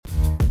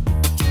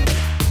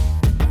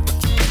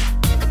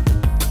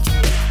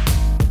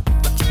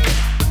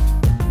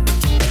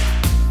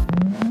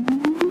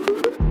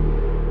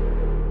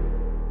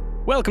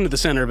Welcome to the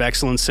Center of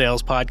Excellence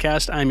Sales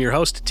Podcast. I'm your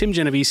host, Tim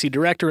Genovese,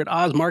 Director at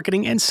Oz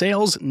Marketing and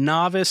Sales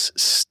Novice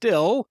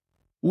Still.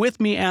 With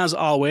me, as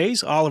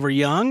always, Oliver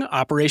Young,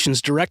 Operations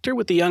Director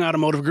with the Young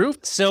Automotive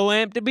Group. So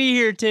amped to be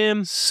here,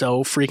 Tim.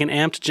 So freaking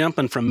amped,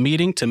 jumping from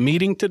meeting to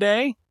meeting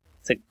today.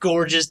 It's a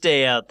gorgeous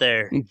day out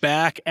there.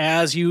 Back,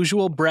 as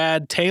usual,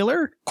 Brad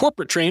Taylor,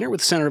 Corporate Trainer with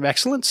the Center of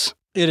Excellence.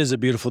 It is a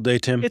beautiful day,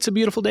 Tim. It's a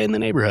beautiful day in the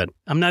neighborhood.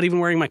 I'm not even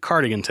wearing my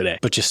cardigan today.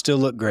 But you still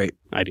look great.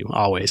 I do,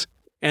 always.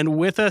 And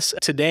with us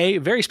today,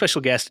 very special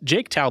guest,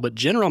 Jake Talbot,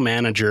 General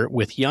Manager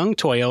with Young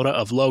Toyota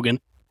of Logan.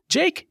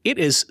 Jake, it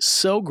is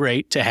so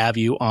great to have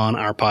you on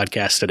our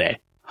podcast today.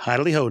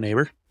 Idly ho,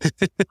 neighbor.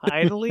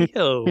 Idly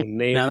ho,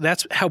 neighbor. Now,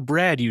 that's how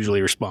Brad usually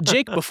responds.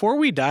 Jake, before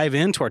we dive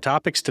into our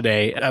topics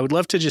today, I would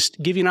love to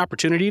just give you an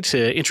opportunity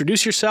to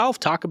introduce yourself,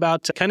 talk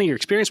about kind of your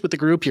experience with the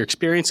group, your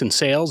experience in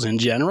sales in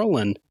general,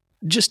 and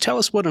just tell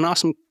us what an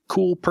awesome,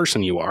 cool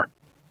person you are.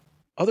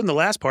 Other than the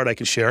last part I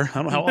can share, I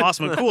don't know how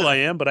awesome and cool I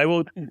am, but I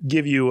will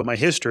give you my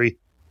history.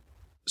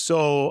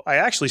 So I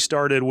actually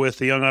started with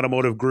the Young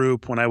Automotive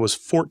Group when I was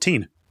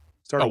 14.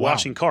 Started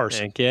washing cars.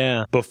 Heck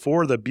yeah.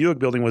 Before the Buick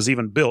building was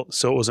even built.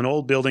 So it was an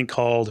old building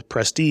called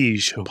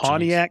Prestige,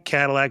 Pontiac,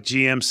 Cadillac,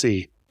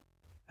 GMC.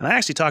 And I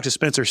actually talked to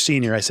Spencer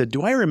Sr. I said,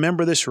 do I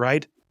remember this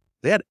right?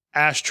 They had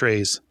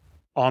ashtrays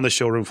on the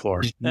showroom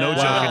floor. No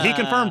joke. And he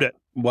confirmed it.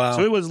 Wow.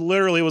 So it was a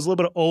little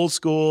bit of old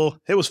school.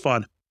 It was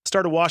fun.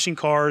 Started washing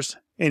cars.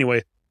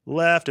 Anyway,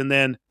 left. And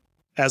then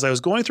as I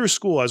was going through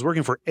school, I was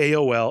working for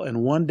AOL.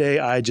 And one day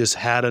I just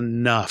had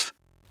enough.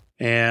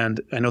 And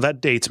I know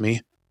that dates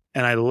me.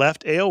 And I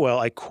left AOL.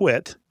 I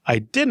quit. I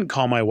didn't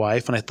call my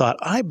wife. And I thought,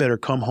 I better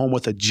come home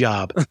with a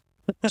job.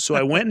 So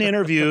I went and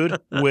interviewed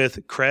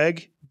with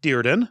Craig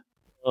Dearden.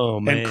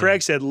 Oh, man. And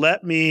Craig said,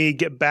 let me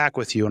get back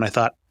with you. And I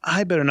thought,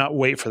 I better not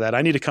wait for that.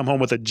 I need to come home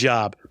with a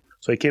job.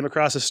 So I came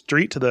across the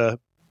street to the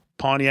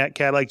Pontiac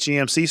Cadillac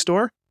GMC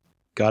store,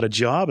 got a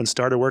job, and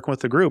started working with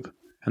the group.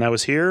 And I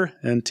was here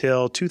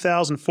until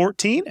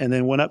 2014 and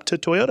then went up to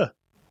Toyota.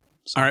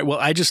 All right. Well,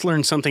 I just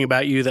learned something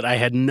about you that I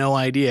had no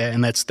idea,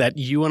 and that's that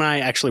you and I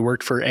actually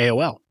worked for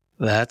AOL.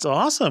 That's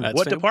awesome.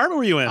 What department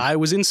were you in? I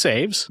was in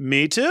saves.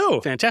 Me too.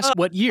 Fantastic.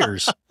 What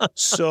years?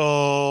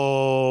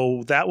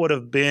 So that would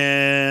have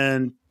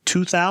been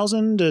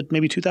 2000 to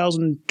maybe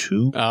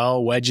 2002.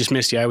 Oh, I just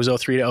missed you. I was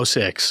 03 to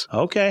 06.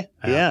 Okay.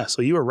 Yeah.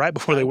 So you were right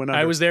before they went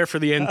under. I was there for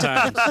the end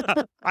times.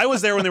 I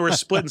was there when they were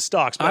splitting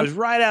stocks, but I was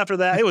right after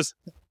that. It was...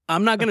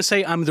 I'm not going to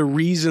say I'm the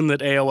reason that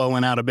AOL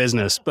went out of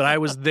business, but I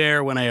was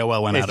there when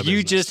AOL went out of business. If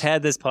you just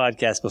had this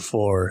podcast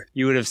before,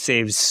 you would have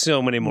saved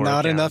so many more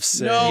Not accounts. enough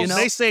said. No,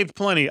 they saved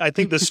plenty. I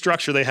think the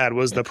structure they had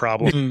was the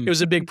problem. It was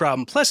a big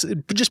problem. Plus,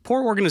 just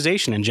poor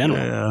organization in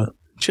general. Yeah.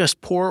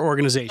 Just poor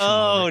organization.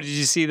 Oh, did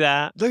you see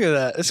that? Look at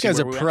that. This guy's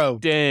a pro.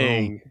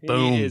 Dang.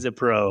 Boom. He is a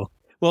pro.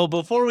 Well,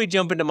 before we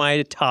jump into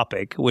my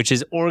topic, which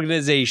is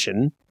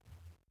organization,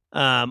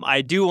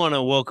 I do want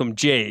to welcome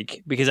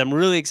Jake because I'm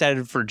really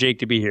excited for Jake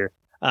to be here.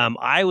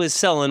 I was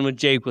selling when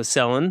Jake was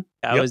selling.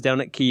 I was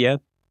down at Kia.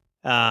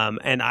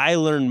 And I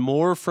learned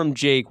more from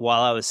Jake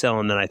while I was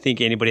selling than I think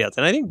anybody else.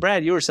 And I think,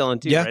 Brad, you were selling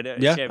too, right?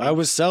 Yeah, I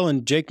was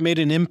selling. Jake made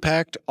an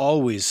impact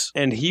always.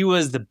 And he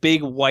was the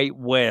big white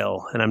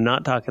whale. And I'm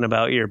not talking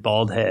about your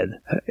bald head.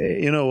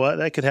 You know what?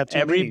 That could have two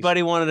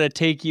Everybody wanted to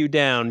take you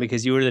down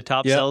because you were the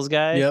top sales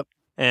guy. Yep.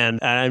 And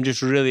I'm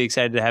just really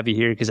excited to have you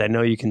here because I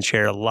know you can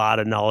share a lot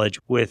of knowledge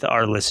with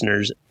our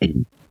listeners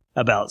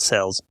about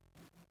sales.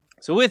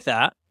 So with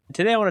that,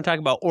 today I want to talk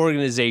about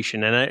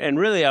organization, and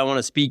really I want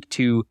to speak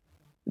to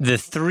the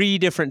three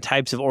different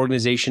types of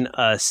organization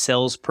a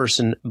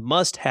salesperson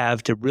must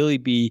have to really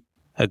be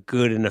a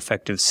good and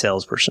effective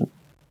salesperson.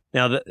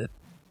 Now, the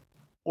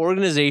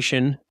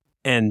organization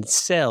and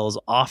sales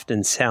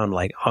often sound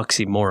like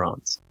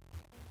oxymorons,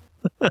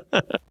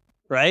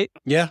 right?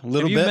 Yeah, a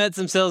little bit. Have you met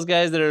some sales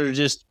guys that are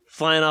just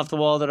flying off the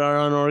wall that are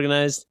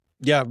unorganized?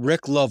 Yeah,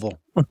 Rick Lovell.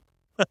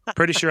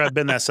 Pretty sure I've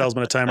been that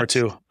salesman a time or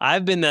two.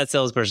 I've been that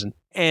salesperson,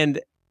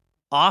 and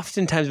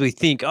oftentimes we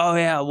think, oh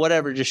yeah,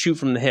 whatever, just shoot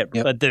from the hip.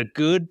 Yep. But the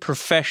good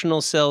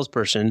professional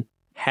salesperson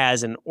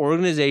has an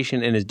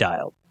organization and is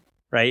dialed,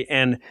 right?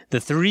 And the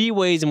three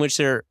ways in which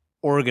they're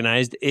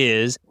organized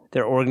is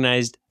they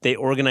organize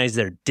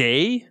their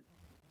day,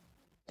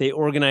 they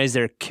organize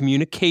their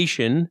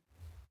communication,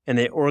 and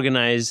they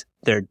organize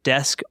their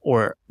desk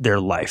or their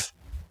life.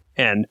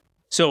 And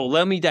so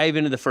let me dive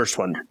into the first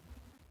one.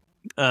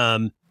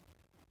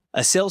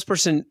 A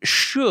salesperson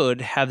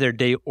should have their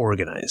day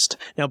organized.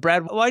 Now,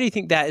 Brad, why do you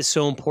think that is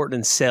so important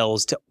in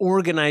sales to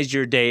organize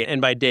your day?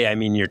 And by day, I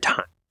mean your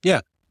time.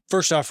 Yeah.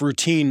 First off,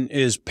 routine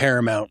is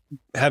paramount.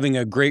 Having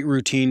a great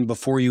routine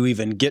before you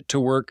even get to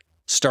work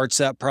starts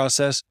that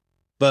process.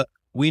 But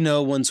we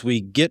know once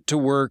we get to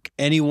work,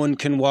 anyone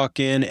can walk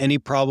in, any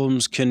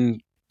problems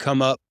can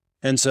come up.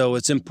 And so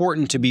it's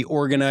important to be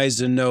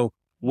organized and know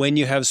when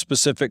you have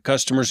specific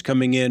customers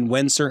coming in,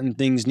 when certain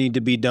things need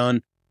to be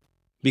done.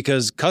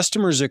 Because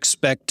customers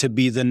expect to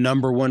be the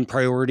number one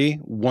priority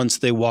once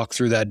they walk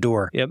through that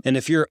door. Yep. And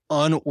if you're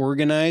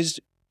unorganized,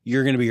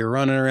 you're going to be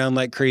running around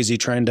like crazy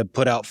trying to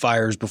put out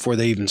fires before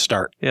they even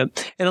start. Yep.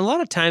 And a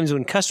lot of times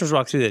when customers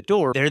walk through that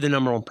door, they're the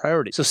number one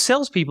priority. So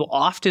salespeople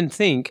often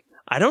think,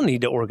 I don't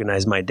need to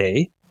organize my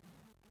day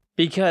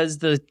because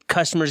the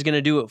customer's going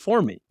to do it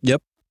for me.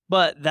 Yep.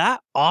 But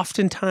that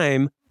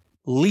oftentimes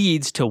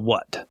leads to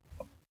what?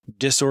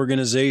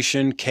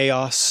 Disorganization,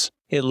 chaos.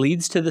 It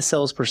leads to the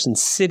salesperson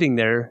sitting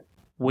there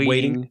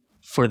waiting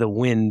for the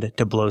wind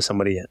to blow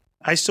somebody in.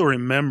 I still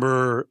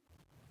remember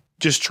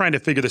just trying to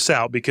figure this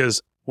out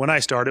because when I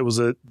started, it was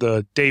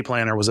the day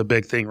planner was a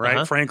big thing, right?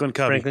 Uh-huh. Franklin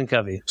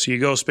Covey. So you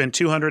go spend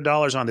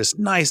 $200 on this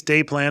nice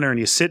day planner and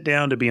you sit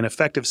down to be an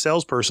effective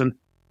salesperson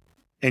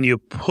and you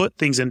put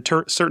things in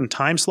certain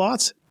time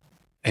slots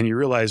and you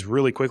realize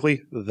really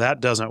quickly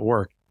that doesn't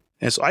work.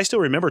 And so I still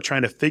remember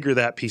trying to figure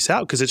that piece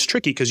out because it's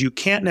tricky because you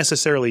can't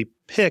necessarily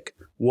pick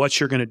what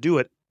you're going to do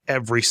it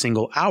every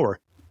single hour.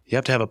 You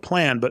have to have a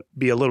plan, but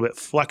be a little bit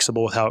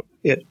flexible with how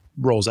it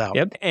rolls out.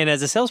 Yep. And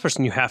as a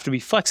salesperson, you have to be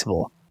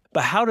flexible.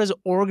 But how does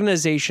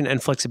organization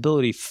and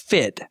flexibility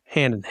fit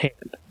hand in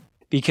hand?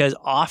 Because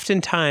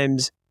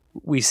oftentimes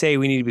we say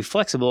we need to be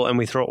flexible and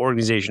we throw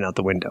organization out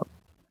the window.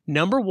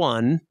 Number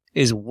one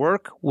is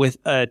work with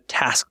a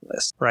task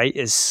list, right?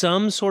 Is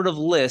some sort of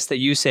list that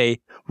you say,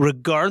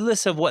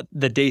 regardless of what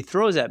the day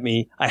throws at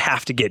me, I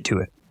have to get to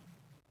it.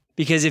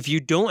 Because if you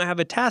don't have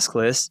a task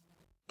list,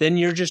 then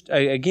you're just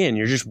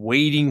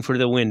waiting for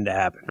the wind to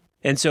happen.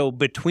 And so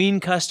between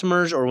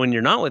customers or when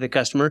you're not with a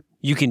customer,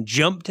 you can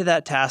jump to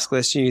that task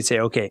list and you can say,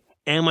 okay,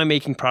 am I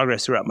making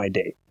progress throughout my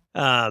day?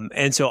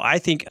 And so I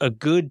think a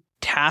good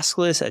task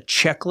list, a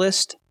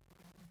checklist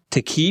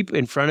to keep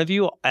in front of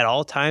you at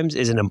all times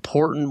is an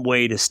important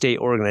way to stay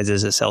organized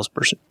as a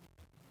salesperson.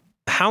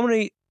 How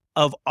many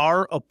of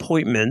our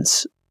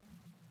appointments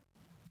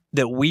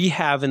that we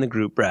have in the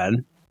group,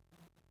 Brad,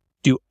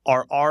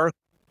 are our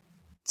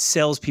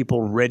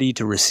salespeople ready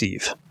to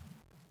receive?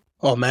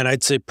 Oh man,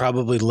 I'd say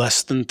probably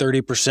less than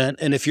 30%.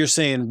 And if you're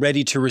saying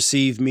ready to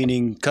receive,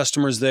 meaning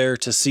customers there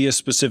to see a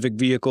specific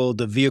vehicle,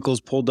 the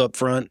vehicle's pulled up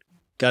front,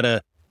 got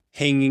a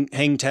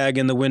hang tag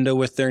in the window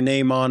with their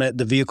name on it,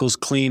 the vehicle's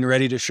clean,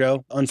 ready to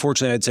show.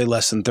 Unfortunately, I'd say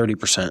less than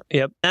 30%.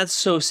 Yep. That's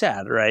so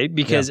sad, right?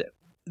 Because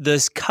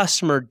this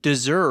customer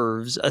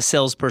deserves a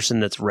salesperson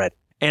that's ready.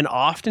 And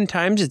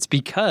oftentimes it's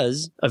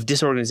because of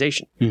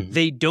disorganization. Mm-hmm.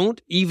 They don't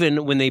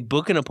even, when they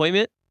book an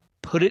appointment,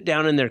 put it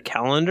down in their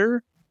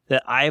calendar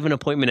that I have an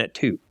appointment at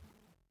 2.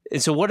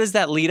 And so what does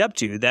that lead up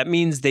to? That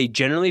means they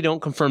generally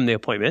don't confirm the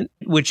appointment,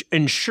 which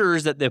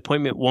ensures that the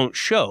appointment won't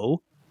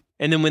show.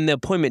 And then when the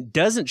appointment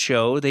doesn't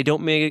show, they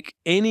don't make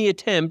any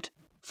attempt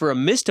for a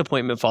missed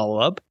appointment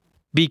follow-up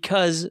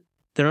because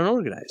they're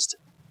unorganized.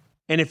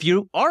 And if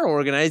you are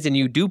organized and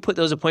you do put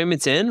those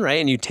appointments in, right,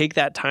 and you take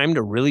that time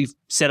to really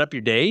set up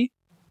your day,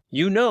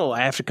 you know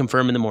I have to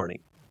confirm in the morning.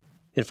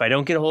 If I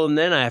don't get a hold of them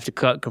then, I have to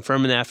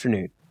confirm in the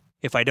afternoon.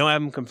 If I don't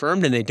have them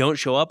confirmed and they don't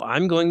show up,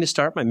 I'm going to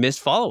start my missed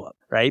follow-up,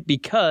 right?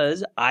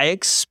 Because I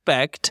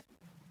expect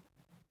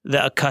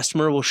that a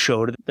customer will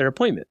show to their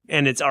appointment.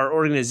 And it's our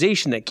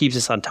organization that keeps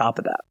us on top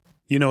of that.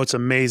 You know, it's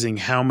amazing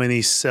how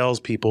many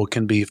salespeople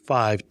can be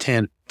 5,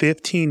 10,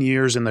 15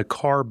 years in the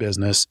car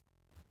business,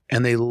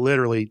 and they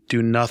literally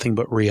do nothing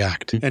but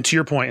react. And to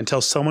your point,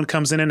 until someone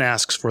comes in and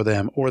asks for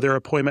them or their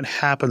appointment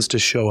happens to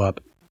show up,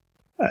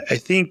 I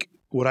think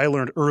what I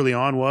learned early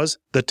on was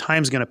the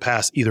time's going to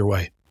pass either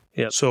way.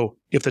 Yep. So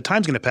if the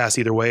time's going to pass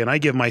either way, and I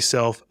give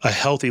myself a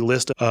healthy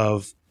list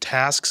of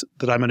tasks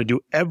that I'm going to do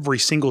every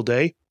single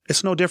day,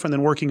 it's no different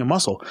than working a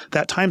muscle.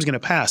 That time's going to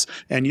pass,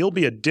 and you'll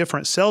be a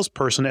different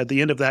salesperson at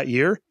the end of that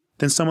year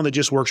than someone that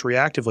just works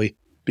reactively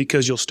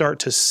because you'll start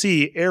to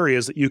see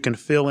areas that you can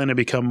fill in and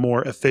become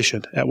more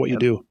efficient at what you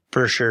do.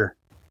 For sure.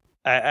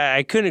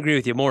 I couldn't agree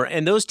with you more.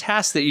 And those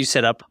tasks that you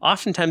set up,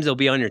 oftentimes they'll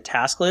be on your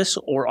task list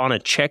or on a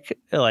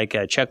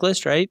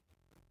checklist, right?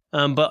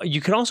 But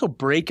you can also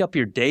break up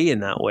your day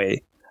in that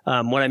way.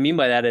 What I mean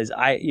by that is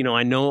I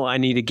know I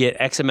need to get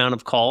X amount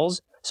of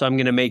calls. So I'm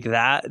going to make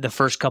that the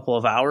first couple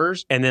of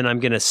hours, and then I'm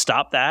going to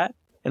stop that,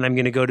 and I'm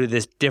going to go to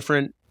this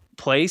different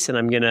place, and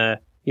I'm going to,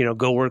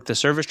 go work the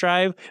service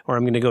drive, or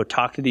I'm going to go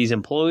talk to these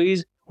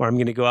employees, or I'm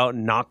going to go out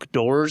and knock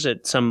doors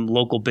at some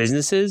local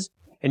businesses.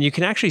 And you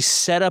can actually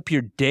set up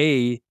your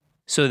day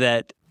so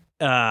that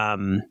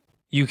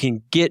you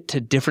can get to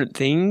different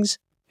things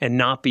and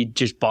not be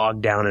just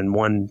bogged down in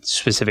one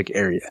specific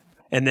area.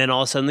 And then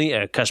all of a sudden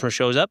a customer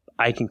shows up,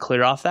 I can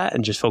clear off that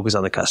and just focus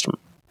on the customer.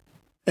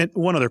 And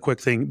one other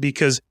quick thing,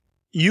 because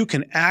you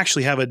can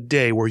actually have a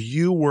day where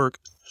you work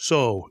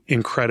so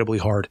incredibly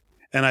hard.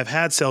 And I've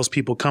had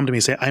salespeople come to me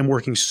and say, I'm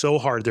working so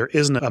hard. There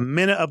isn't a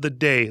minute of the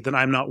day that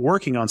I'm not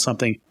working on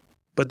something.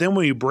 But then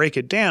when you break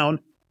it down,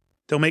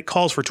 they'll make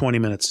calls for 20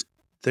 minutes,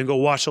 then go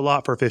watch the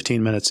lot for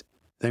 15 minutes,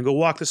 then go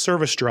walk the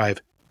service drive.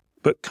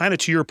 But kind of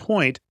to your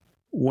point,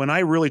 when I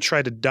really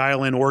tried to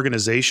dial in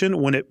organization,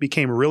 when it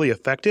became really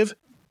effective,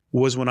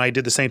 was when I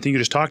did the same thing you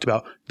just talked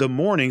about. The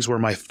mornings were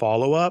my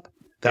follow-up.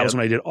 That was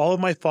when I did all of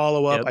my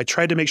follow-up. Yep. I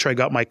tried to make sure I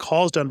got my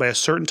calls done by a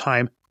certain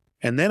time,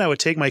 and then I would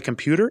take my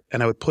computer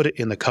and I would put it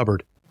in the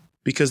cupboard.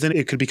 because then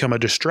it could become a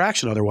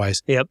distraction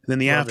otherwise. Yep. And then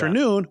the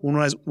afternoon,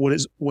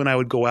 when I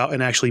would go out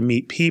and actually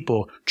meet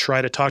people,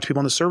 try to talk to people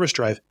on the service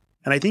drive.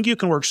 And I think you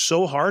can work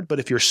so hard, but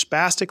if you're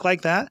spastic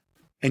like that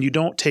and you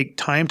don't take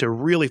time to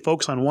really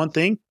focus on one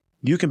thing,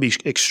 you can be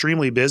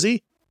extremely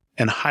busy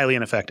and highly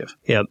ineffective.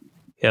 Yep.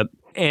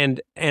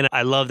 And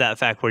I love that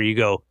fact where you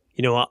go,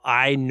 you know what,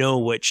 I know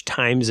which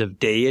times of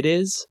day it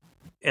is,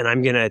 and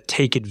I'm going to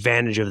take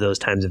advantage of those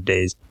times of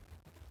days.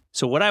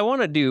 So what I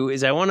want to do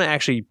is I want to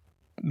actually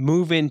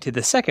move into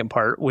the second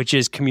part, which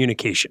is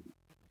communication.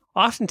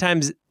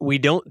 Oftentimes, we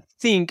don't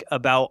think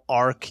about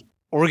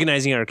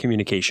organizing our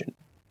communication.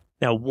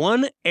 Now,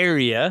 one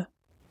area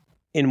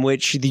in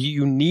which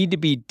you need to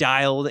be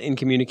dialed in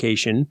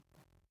communication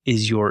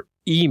is your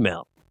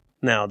email.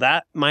 Now,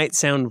 that might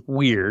sound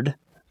weird,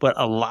 but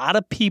a lot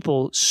of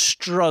people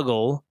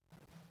struggle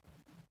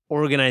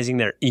organizing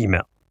their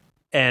email.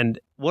 And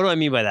what do I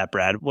mean by that,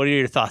 Brad? What are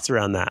your thoughts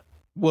around that?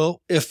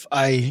 Well, if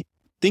I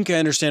think I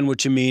understand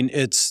what you mean,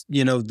 it's,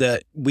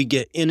 that we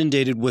get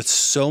inundated with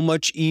so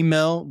much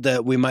email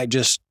that we might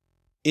just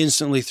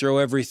instantly throw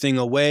everything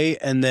away,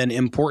 and then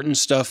important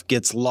stuff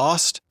gets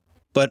lost.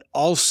 But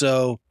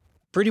also,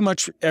 pretty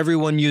much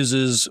everyone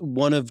uses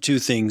one of two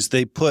things.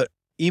 They put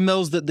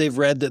emails that they've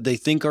read that they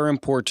think are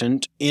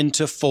important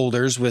into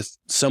folders with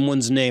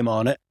someone's name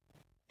on it,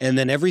 and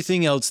then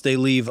everything else they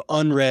leave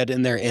unread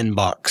in their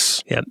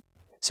inbox. Yep.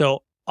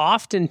 So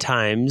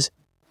oftentimes,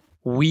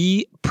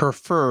 we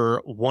prefer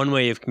one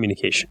way of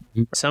communication.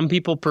 Some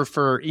people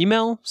prefer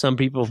email. Some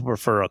people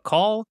prefer a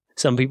call.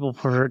 Some people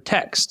prefer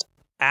text.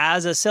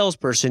 As a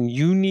salesperson,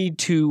 you need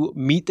to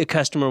meet the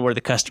customer where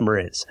the customer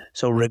is.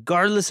 So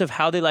regardless of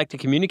how they like to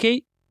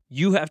communicate,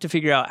 you have to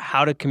figure out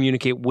how to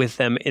communicate with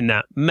them in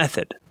that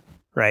method,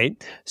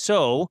 right?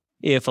 So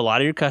if a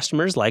lot of your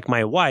customers, like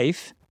my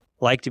wife,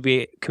 like to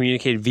be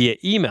communicated via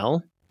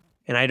email,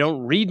 and I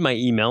don't read my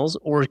emails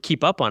or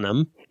keep up on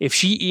them, if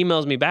she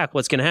emails me back,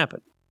 what's going to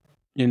happen?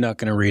 You're not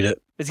going to read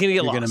it. It's going to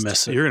get lost. You're going to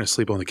miss it. You're going to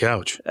sleep on the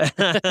couch.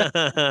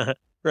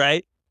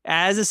 Right?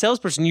 As a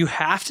salesperson, you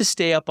have to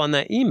stay up on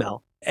that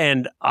email.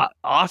 And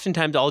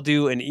oftentimes I'll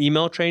do an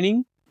email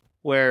training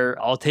where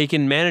I'll take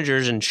in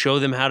managers and show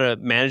them how to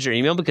manage their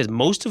email, because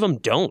most of them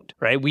don't,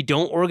 right? We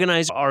don't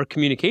organize our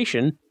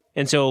communication.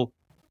 And so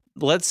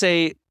let's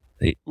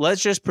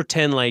just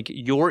pretend like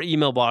your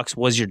email box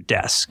was your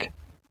desk.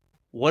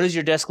 What does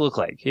your desk look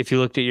like if you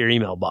looked at your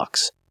email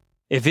box?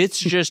 If it's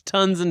just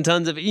tons and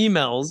tons of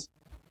emails.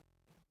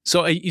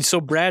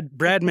 So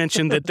Brad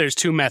mentioned that there's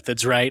two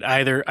methods, right?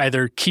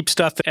 Either keep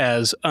stuff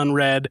as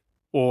unread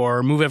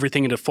or move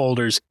everything into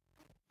folders.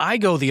 I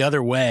go the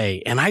other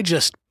way and I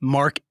just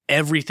mark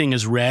everything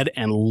as read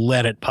and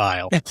let it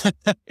pile.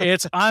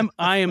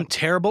 I am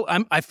terrible.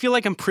 I feel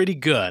like I'm pretty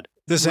good.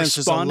 This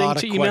answers a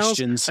lot of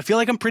questions. I feel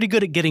like I'm pretty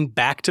good at getting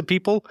back to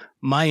people.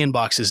 My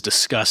inbox is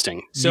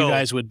disgusting. So, you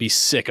guys would be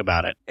sick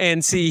about it.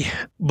 And see,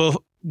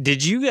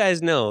 did you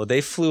guys know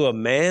they flew a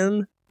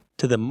man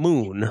to the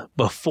moon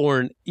before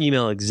an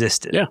email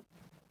existed? Yeah.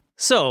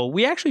 So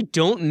we actually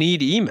don't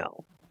need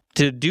email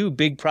to do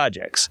big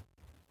projects.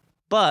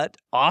 But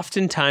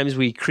oftentimes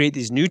we create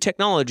these new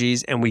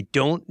technologies and we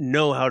don't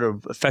know how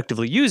to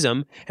effectively use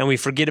them, and we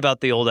forget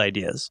about the old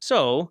ideas.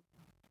 So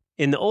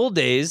in the old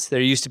days,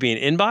 there used to be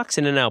an inbox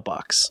and an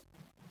outbox.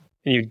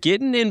 And you'd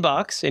get an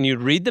inbox and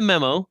you'd read the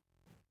memo,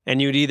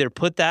 and you'd either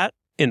put that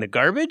in the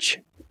garbage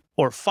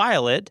or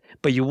file it,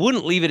 but you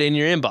wouldn't leave it in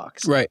your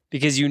inbox. Right.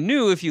 Because you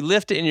knew if you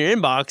left it in your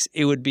inbox,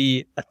 it would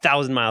be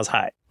 1,000 miles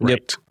high. Right.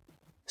 Yep.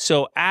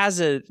 So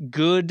as a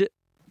good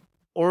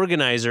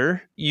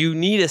organizer, you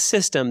need a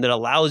system that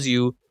allows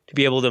you to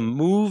be able to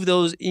move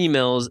those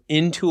emails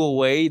into a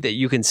way that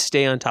you can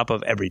stay on top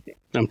of everything.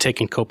 I'm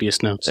taking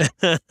copious notes.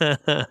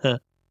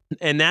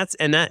 And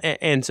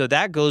so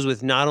that goes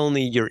with not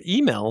only your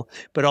email,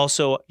 but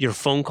also your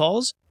phone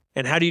calls.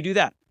 And how do you do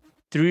that?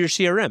 Through your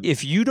CRM.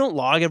 If you don't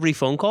log every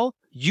phone call,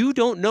 you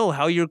don't know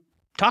how you're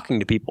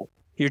talking to people.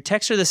 Your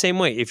texts are the same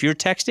way. If you're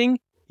texting,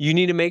 you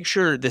need to make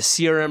sure the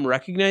CRM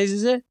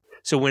recognizes it.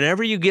 So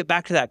whenever you get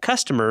back to that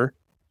customer,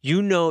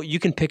 you know you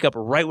can pick up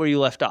right where you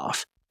left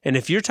off. And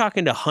if you're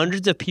talking to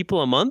hundreds of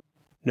people a month,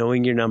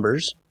 knowing your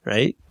numbers,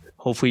 right?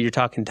 Hopefully you're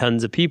talking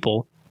tons of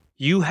people.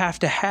 You have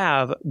to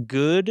have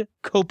good,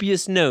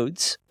 copious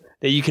notes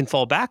that you can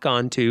fall back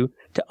onto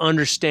to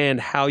understand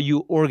how you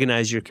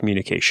organize your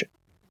communication,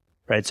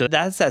 right? So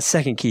that's that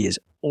second key, is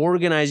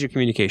organize your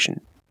communication.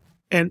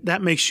 And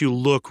that makes you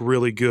look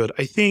really good.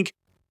 I think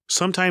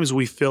sometimes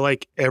we feel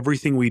like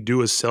everything we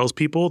do as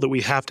salespeople, that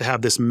we have to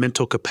have this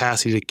mental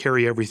capacity to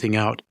carry everything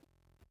out.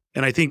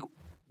 And I think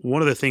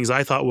one of the things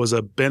I thought was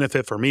a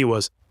benefit for me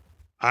was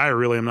I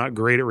really am not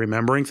great at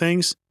remembering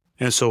things.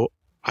 And so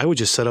I would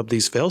just set up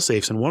these fail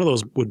safes. And one of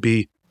those would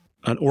be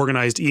an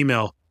organized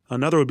email.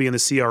 Another would be in the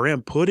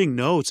CRM, putting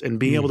notes and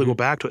being able to go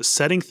back to it,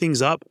 setting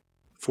things up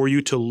for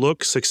you to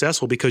look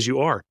successful, because you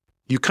are.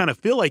 You kind of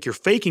feel like you're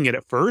faking it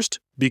at first,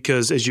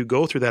 because as you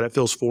go through that, it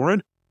feels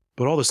foreign.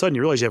 But all of a sudden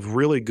you realize you have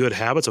really good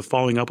habits of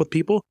following up with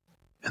people.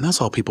 And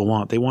that's all people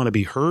want. They want to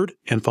be heard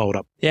and followed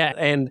up. Yeah.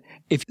 And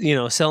if,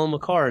 sell them a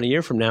car in a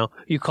year from now,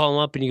 you call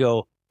them up and you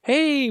go,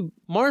 hey,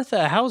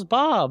 Martha, how's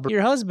Bob,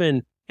 your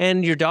husband,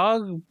 and your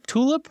dog,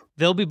 Tulip?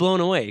 They'll be blown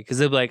away because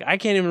they'll be like, I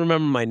can't even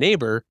remember my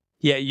neighbor.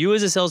 Yet you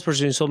as a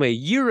salesperson who sold me a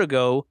year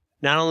ago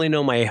not only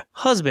know my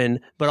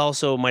husband, but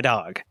also my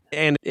dog.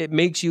 And it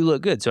makes you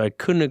look good. So I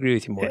couldn't agree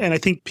with you more. And I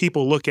think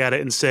people look at it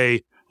and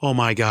say, oh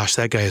my gosh,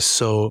 that guy is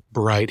so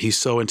bright. He's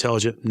so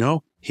intelligent.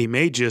 No, he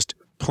may just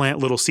plant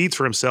little seeds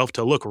for himself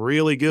to look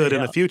really good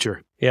in the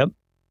future. Yep.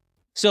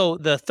 So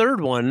the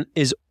third one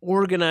is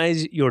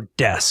organize your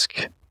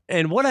desk.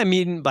 And what I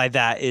mean by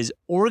that is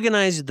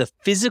organize the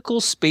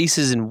physical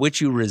spaces in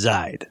which you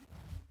reside.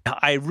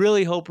 I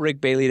really hope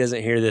Rick Bailey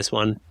doesn't hear this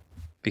one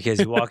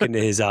because you walk into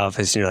his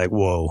office and you're like,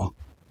 whoa.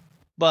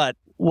 But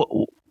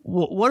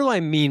what do I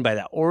mean by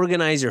that?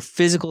 Organize your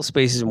physical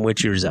spaces in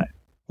which you reside.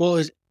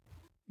 Well,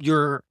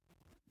 your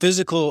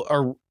physical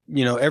or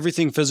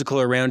everything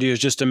physical around you is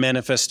just a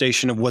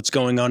manifestation of what's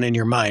going on in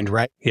your mind,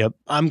 right? Yep.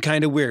 I'm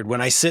kind of weird.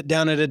 When I sit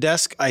down at a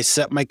desk, I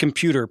set my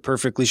computer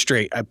perfectly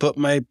straight. I put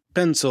my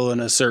pencil in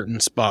a certain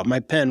spot,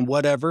 my pen,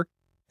 whatever.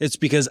 It's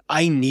because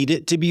I need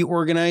it to be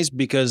organized,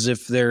 because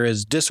if there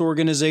is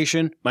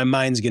disorganization, my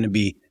mind's going to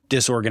be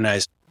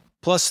disorganized.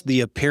 Plus,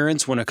 the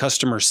appearance when a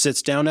customer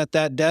sits down at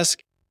that desk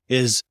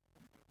is,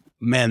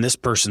 man, this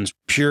person's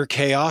pure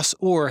chaos,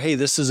 or hey,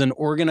 this is an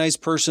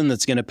organized person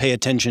that's going to pay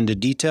attention to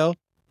detail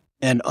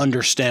and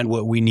understand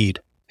what we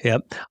need.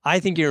 Yep. I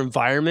think your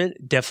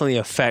environment definitely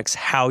affects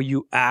how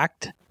you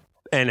act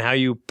and how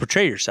you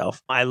portray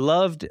yourself. I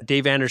loved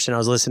Dave Anderson. I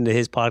was listening to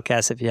his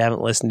podcast. If you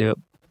haven't listened to it,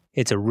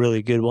 it's a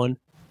really good one.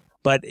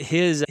 But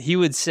he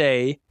would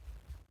say,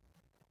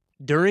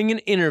 during an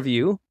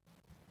interview,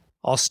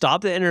 I'll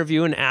stop the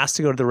interview and ask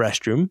to go to the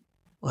restroom.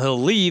 He'll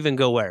leave and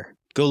go where?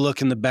 Go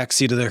look in the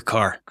backseat of their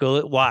car.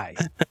 Why?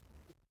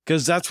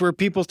 Because that's where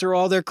people throw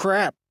all their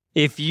crap.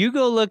 If you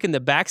go look in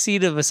the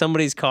backseat of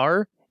somebody's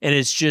car and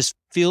it's just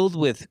filled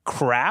with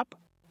crap,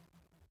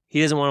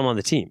 he doesn't want them on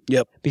the team.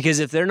 Yep. Because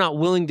if they're not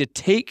willing to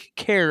take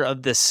care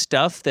of the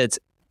stuff that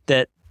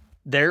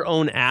their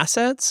own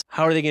assets,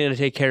 how are they going to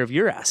take care of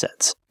your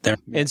assets?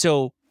 And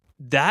so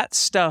that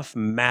stuff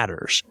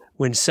matters.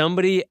 When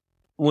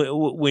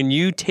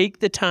you take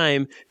the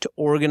time to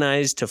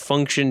organize, to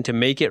function, to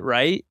make it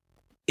right,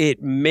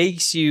 it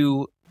makes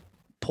you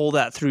pull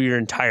that through your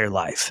entire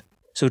life.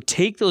 So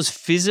take those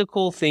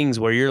physical things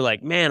where you're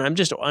like, man, I'm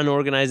just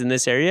unorganized in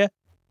this area.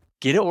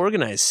 Get it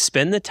organized.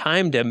 Spend the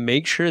time to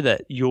make sure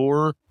that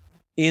you're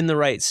in the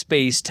right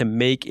space to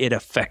make it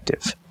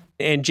effective.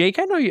 And Jake,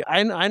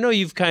 I know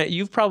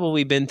you've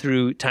probably been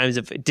through times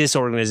of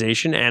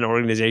disorganization and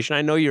organization.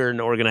 I know you're an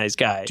organized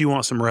guy. Do you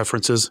want some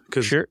references?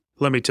 Because sure.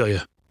 Let me tell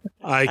you,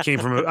 I came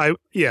from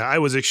I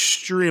was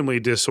extremely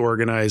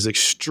disorganized,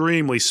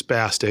 extremely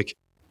spastic,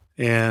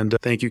 and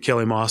thank you,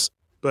 Kelly Moss.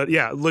 But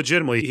yeah,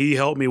 legitimately, he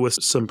helped me with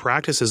some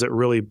practices that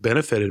really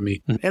benefited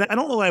me. Mm-hmm. And I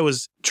don't know I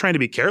was trying to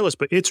be careless,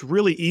 but it's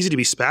really easy to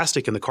be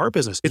spastic in the car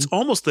business. It's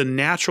almost the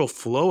natural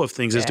flow of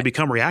things is to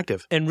become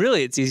reactive. And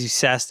really, it's easy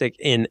spastic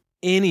in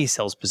any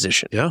sales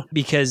position. Yeah.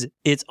 Because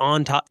it's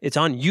on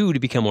you to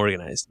become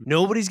organized.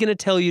 Nobody's going to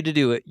tell you to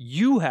do it.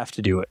 You have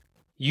to do it.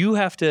 You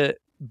have to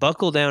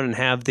buckle down and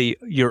have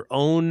your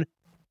own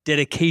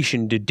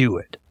dedication to do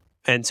it.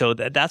 And so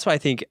that's why I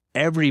think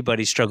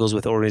everybody struggles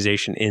with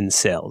organization in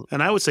sales.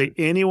 And I would say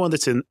anyone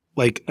that's in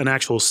like an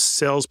actual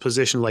sales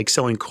position, like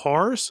selling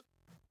cars,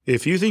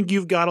 if you think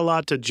you've got a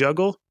lot to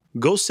juggle,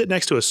 go sit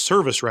next to a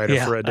service writer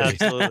for a day.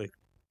 Absolutely.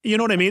 You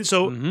know what I mean?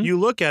 So you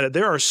look at it,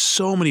 there are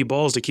so many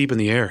balls to keep in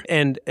the air.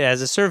 And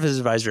as a service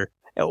advisor,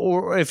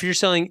 or if you're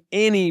selling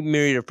any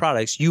myriad of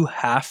products, you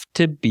have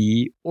to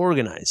be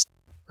organized,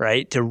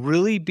 right? To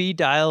really be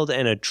dialed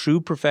and a true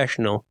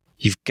professional,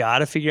 you've got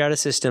to figure out a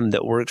system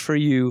that works for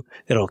you,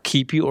 that'll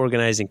keep you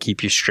organized and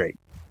keep you straight.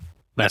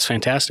 That's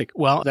fantastic.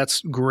 Well,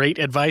 that's great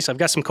advice. I've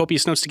got some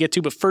copious notes to get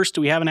to, but first,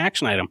 do we have an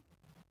action item?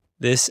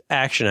 This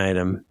action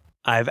item,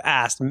 I've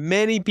asked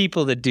many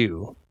people to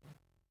do,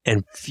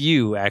 and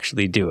few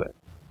actually do it.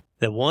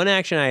 The one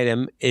action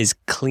item is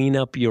clean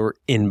up your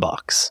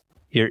inbox,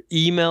 your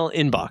email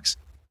inbox.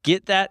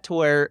 Get that to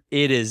where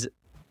it is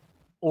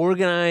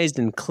organized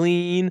and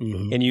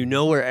clean, and you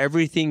know where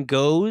everything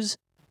goes.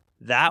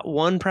 That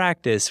one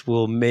practice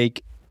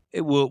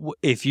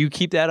if you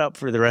keep that up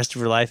for the rest of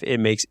your life, it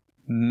makes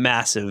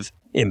massive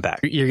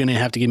impact. You're going to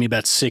have to give me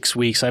about 6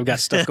 weeks. I've got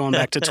stuff going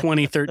back to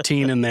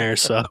 2013 in there.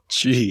 So,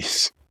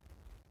 jeez.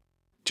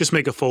 Just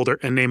make a folder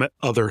and name it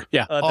other.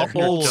 Yeah.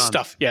 Old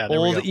stuff. Yeah.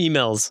 Old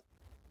emails.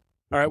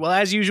 All right. Well,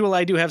 as usual,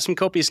 I do have some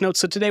copious notes.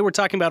 So today we're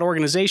talking about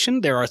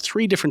organization. There are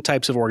 3 different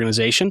types of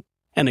organization,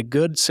 and a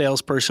good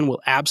salesperson will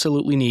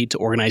absolutely need to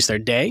organize their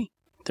day,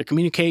 their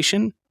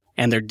communication,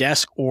 and their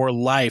desk or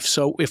life.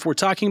 So if we're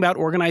talking about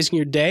organizing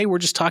your day, we're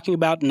just talking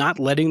about not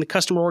letting the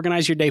customer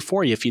organize your day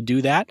for you. If you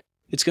do that,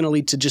 it's going to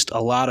lead to just a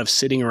lot of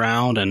sitting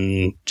around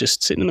and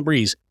just sitting in the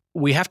breeze.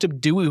 We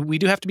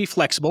do have to be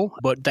flexible,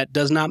 but that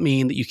does not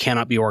mean that you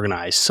cannot be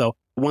organized. So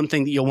One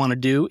thing that you'll want to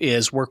do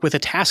is work with a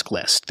task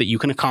list that you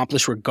can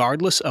accomplish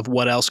regardless of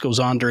what else goes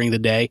on during the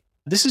day.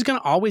 This is going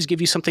to always give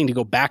you something to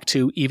go back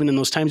to, even in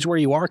those times where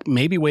you are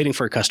maybe waiting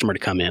for a customer to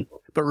come in.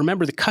 But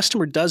remember, the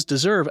customer does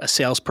deserve a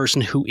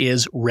salesperson who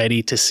is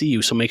ready to see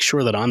you. So make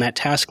sure that on that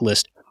task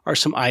list are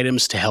some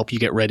items to help you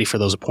get ready for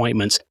those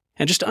appointments.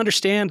 And just to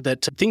understand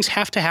that things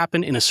have to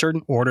happen in a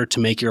certain order to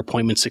make your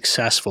appointment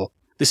successful.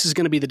 This is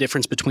going to be the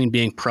difference between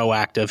being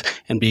proactive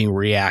and being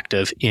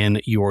reactive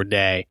in your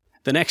day.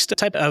 The next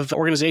type of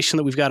organization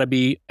that we've got to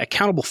be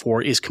accountable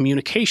for is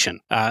communication.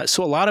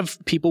 So a lot of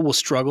people will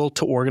struggle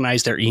to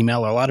organize their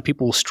email. A lot of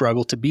people will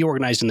struggle to be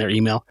organized in their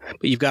email.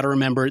 But you've got to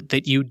remember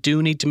that you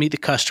do need to meet the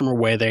customer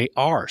where they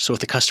are. So if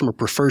the customer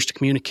prefers to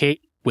communicate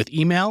with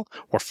email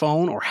or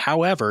phone or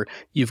however,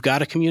 you've got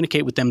to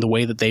communicate with them the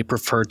way that they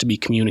prefer to be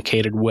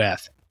communicated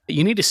with.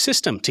 You need a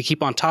system to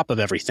keep on top of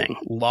everything.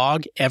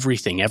 Log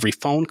everything, every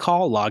phone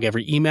call, log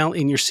every email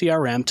in your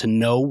CRM to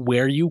know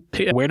where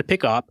to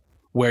pick up,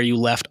 where you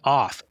left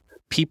off.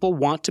 People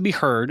want to be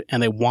heard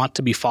and they want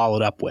to be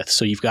followed up with.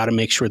 So you've got to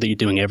make sure that you're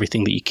doing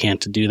everything that you can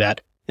to do that.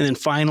 And then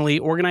finally,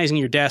 organizing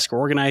your desk or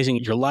organizing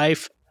your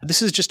life.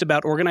 This is just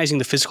about organizing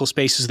the physical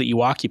spaces that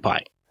you occupy.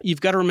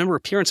 You've got to remember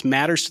appearance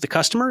matters to the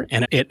customer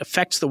and it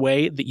affects the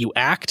way that you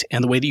act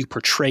and the way that you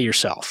portray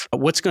yourself.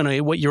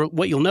 What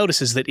you'll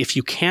notice is that if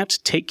you can't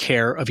take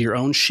care of your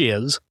own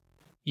shiz,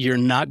 you're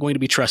not going to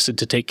be trusted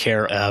to take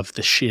care of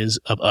the shiz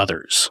of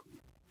others.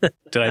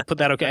 Did I put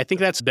that okay? I think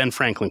that's Ben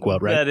Franklin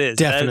quote, right? That is.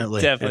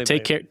 Definitely.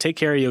 Take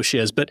care of your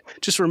shiz. But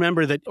just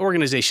remember that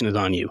organization is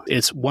on you.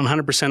 It's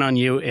 100% on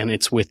you and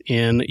it's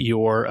within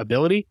your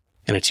ability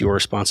and it's your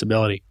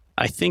responsibility.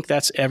 I think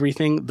that's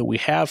everything that we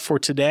have for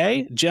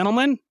today.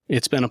 Gentlemen,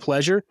 it's been a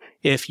pleasure.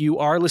 If you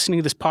are listening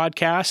to this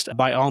podcast,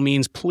 by all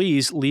means,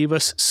 please leave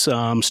us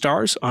some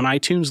stars on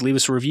iTunes. Leave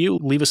us a review.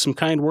 Leave us some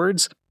kind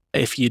words.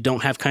 If you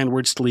don't have kind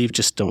words to leave,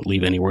 just don't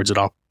leave any words at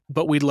all.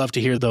 But we'd love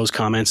to hear those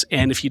comments.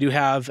 And if you do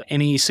have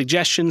any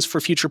suggestions for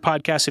future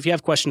podcasts, if you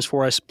have questions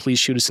for us, please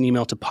shoot us an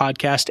email to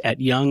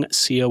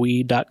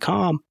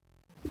podcast@youngcoe.com.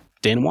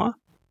 Danois?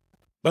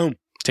 Boom.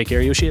 Take care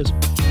of your shiz.